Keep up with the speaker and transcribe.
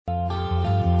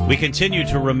We continue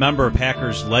to remember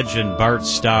Packers legend Bart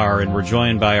Starr, and we're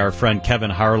joined by our friend Kevin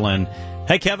Harlan.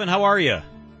 Hey, Kevin, how are you?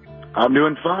 I'm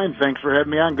doing fine. Thanks for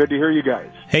having me on. Good to hear you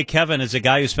guys. Hey, Kevin, as a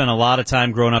guy who spent a lot of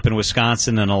time growing up in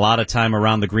Wisconsin and a lot of time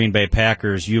around the Green Bay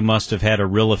Packers, you must have had a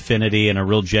real affinity and a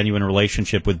real genuine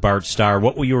relationship with Bart Starr.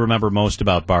 What will you remember most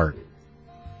about Bart?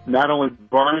 Not only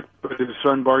Bart, but his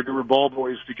son Bart, who were ball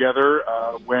boys together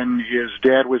when his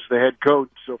dad was the head coach.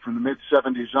 So from the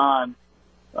mid-'70s on,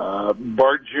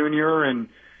 Bart Jr.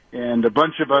 and a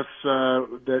bunch of us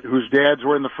whose dads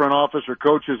were in the front office or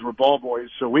coaches were ball boys.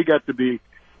 So we got to be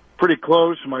pretty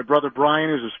close. My brother Brian,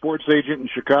 who's a sports agent in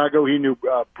Chicago, he knew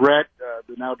Brett,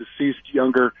 the now deceased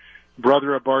younger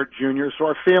brother of Bart Jr. So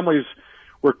our families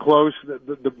were close.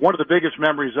 One of the biggest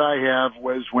memories I have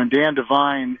was when Dan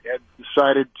Devine had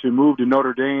decided to move to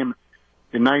Notre Dame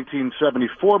in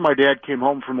 1974. My dad came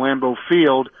home from Lambeau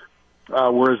Field,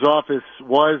 where his office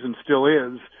was and still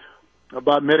is,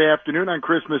 about mid-afternoon on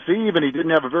Christmas Eve, and he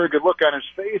didn't have a very good look on his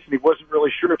face, and he wasn't really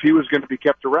sure if he was going to be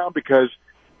kept around because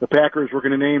the Packers were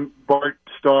going to name Bart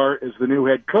Starr as the new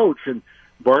head coach, and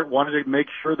Bart wanted to make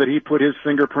sure that he put his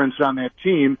fingerprints on that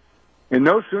team. And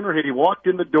no sooner had he walked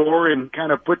in the door and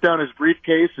kind of put down his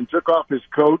briefcase and took off his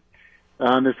coat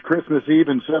on this Christmas Eve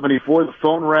in '74, the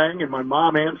phone rang, and my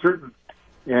mom answered,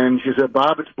 and she said,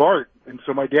 "Bob, it's Bart." And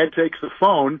so my dad takes the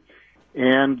phone,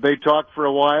 and they talk for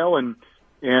a while, and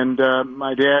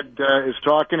my dad is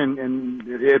talking, and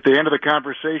at the end of the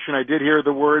conversation, I did hear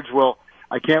the words, "Well,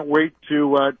 I can't wait to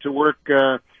work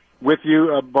with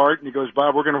you, Bart." And he goes,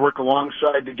 "Bob, we're going to work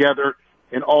alongside together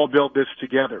and all build this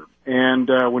together." And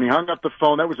when he hung up the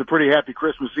phone, that was a pretty happy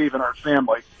Christmas Eve in our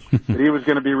family, that he was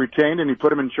going to be retained, and he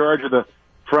put him in charge of the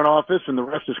front office, and the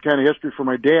rest is kind of history for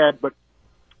my dad. But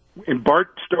in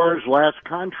Bart Starr's last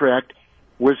contract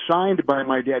was signed by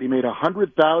my dad. He made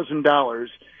 $100,000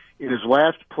 in his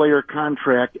last player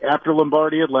contract after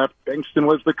Lombardi had left. Bengston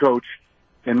was the coach.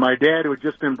 And my dad, who had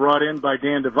just been brought in by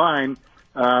Dan Devine,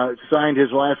 signed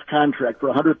his last contract for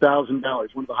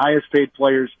 $100,000, one of the highest paid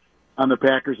players on the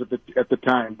Packers at the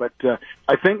time. But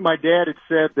I think my dad had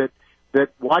said that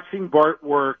watching Bart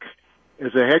work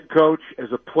as a head coach,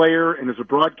 as a player, and as a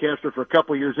broadcaster for a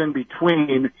couple of years in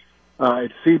between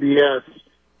at CBS,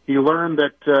 he learned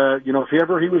that if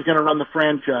ever he was going to run the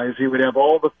franchise, he would have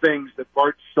all the things that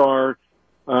Bart Starr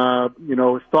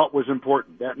thought was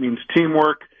important. That means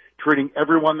teamwork, treating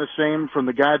everyone the same, from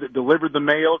the guy that delivered the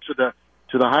mail to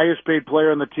the highest paid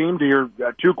player on the team to your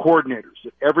two coordinators.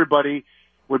 That everybody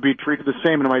would be treated the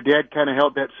same. And my dad kind of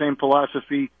held that same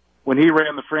philosophy when he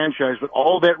ran the franchise. But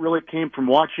all that really came from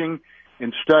watching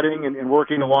and studying and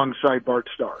working alongside Bart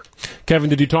Starr. Kevin,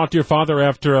 did you talk to your father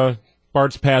after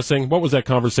Bart's passing? What was that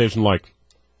conversation like?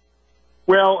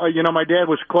 Well, my dad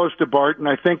was close to Bart, and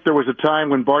I think there was a time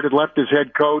when Bart had left his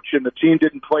head coach and the team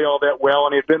didn't play all that well,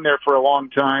 and he had been there for a long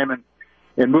time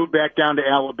and moved back down to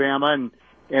Alabama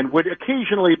and would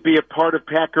occasionally be a part of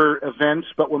Packer events.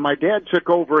 But when my dad took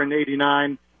over in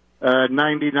 89,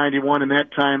 90, 91, and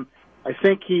that time, I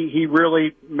think he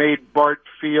really made Bart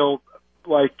feel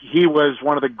like he was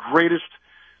one of the greatest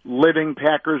living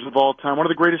Packers of all time, one of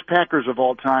the greatest Packers of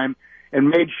all time, and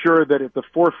made sure that at the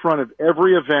forefront of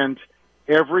every event,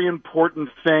 every important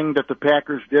thing that the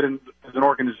Packers did as an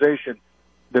organization,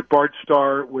 that Bart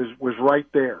Starr was right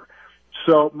there.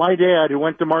 So my dad, who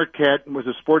went to Marquette and was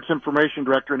a sports information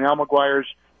director in Al McGuire's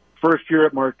first year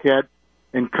at Marquette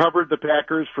and covered the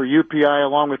Packers for UPI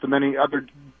along with the many other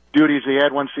duties he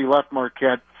had once he left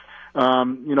Marquette,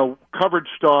 covered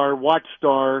Starr, watched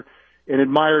Starr, and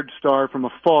admired Starr from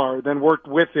afar, then worked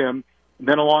with him,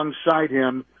 then alongside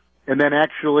him, and then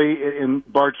actually in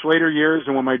Bart's later years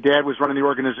and when my dad was running the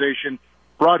organization,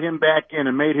 brought him back in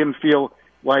and made him feel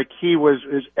like he was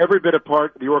every bit a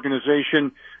part of the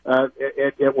organization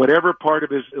at whatever part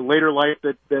of his later life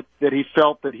that he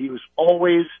felt that he was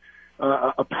always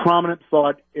a prominent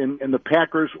thought in the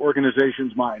Packers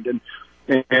organization's mind.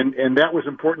 And that was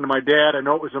important to my dad. I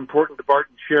know it was important to Bart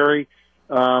and Sherry.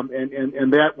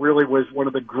 And that really was one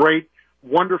of the great,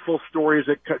 wonderful stories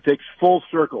that takes full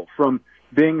circle from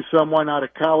being someone out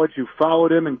of college who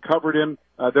followed him and covered him,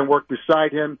 then worked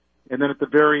beside him, and then at the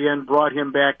very end brought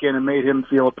him back in and made him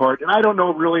feel a part. And I don't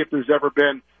know really if there's ever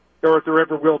been or if there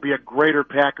ever will be a greater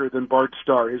Packer than Bart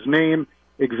Starr. His name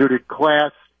exuded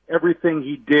class. Everything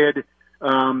he did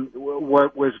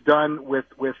what was done with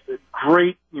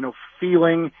great,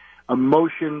 feeling,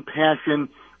 emotion, passion,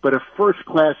 but a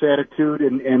first-class attitude,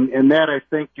 and that, I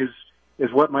think,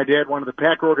 is what my dad wanted the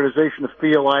Packer organization to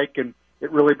feel like, and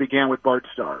it really began with Bart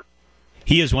Starr.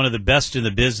 He is one of the best in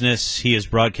the business. He is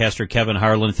broadcaster Kevin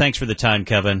Harlan. Thanks for the time,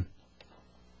 Kevin.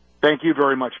 Thank you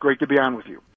very much. Great to be on with you.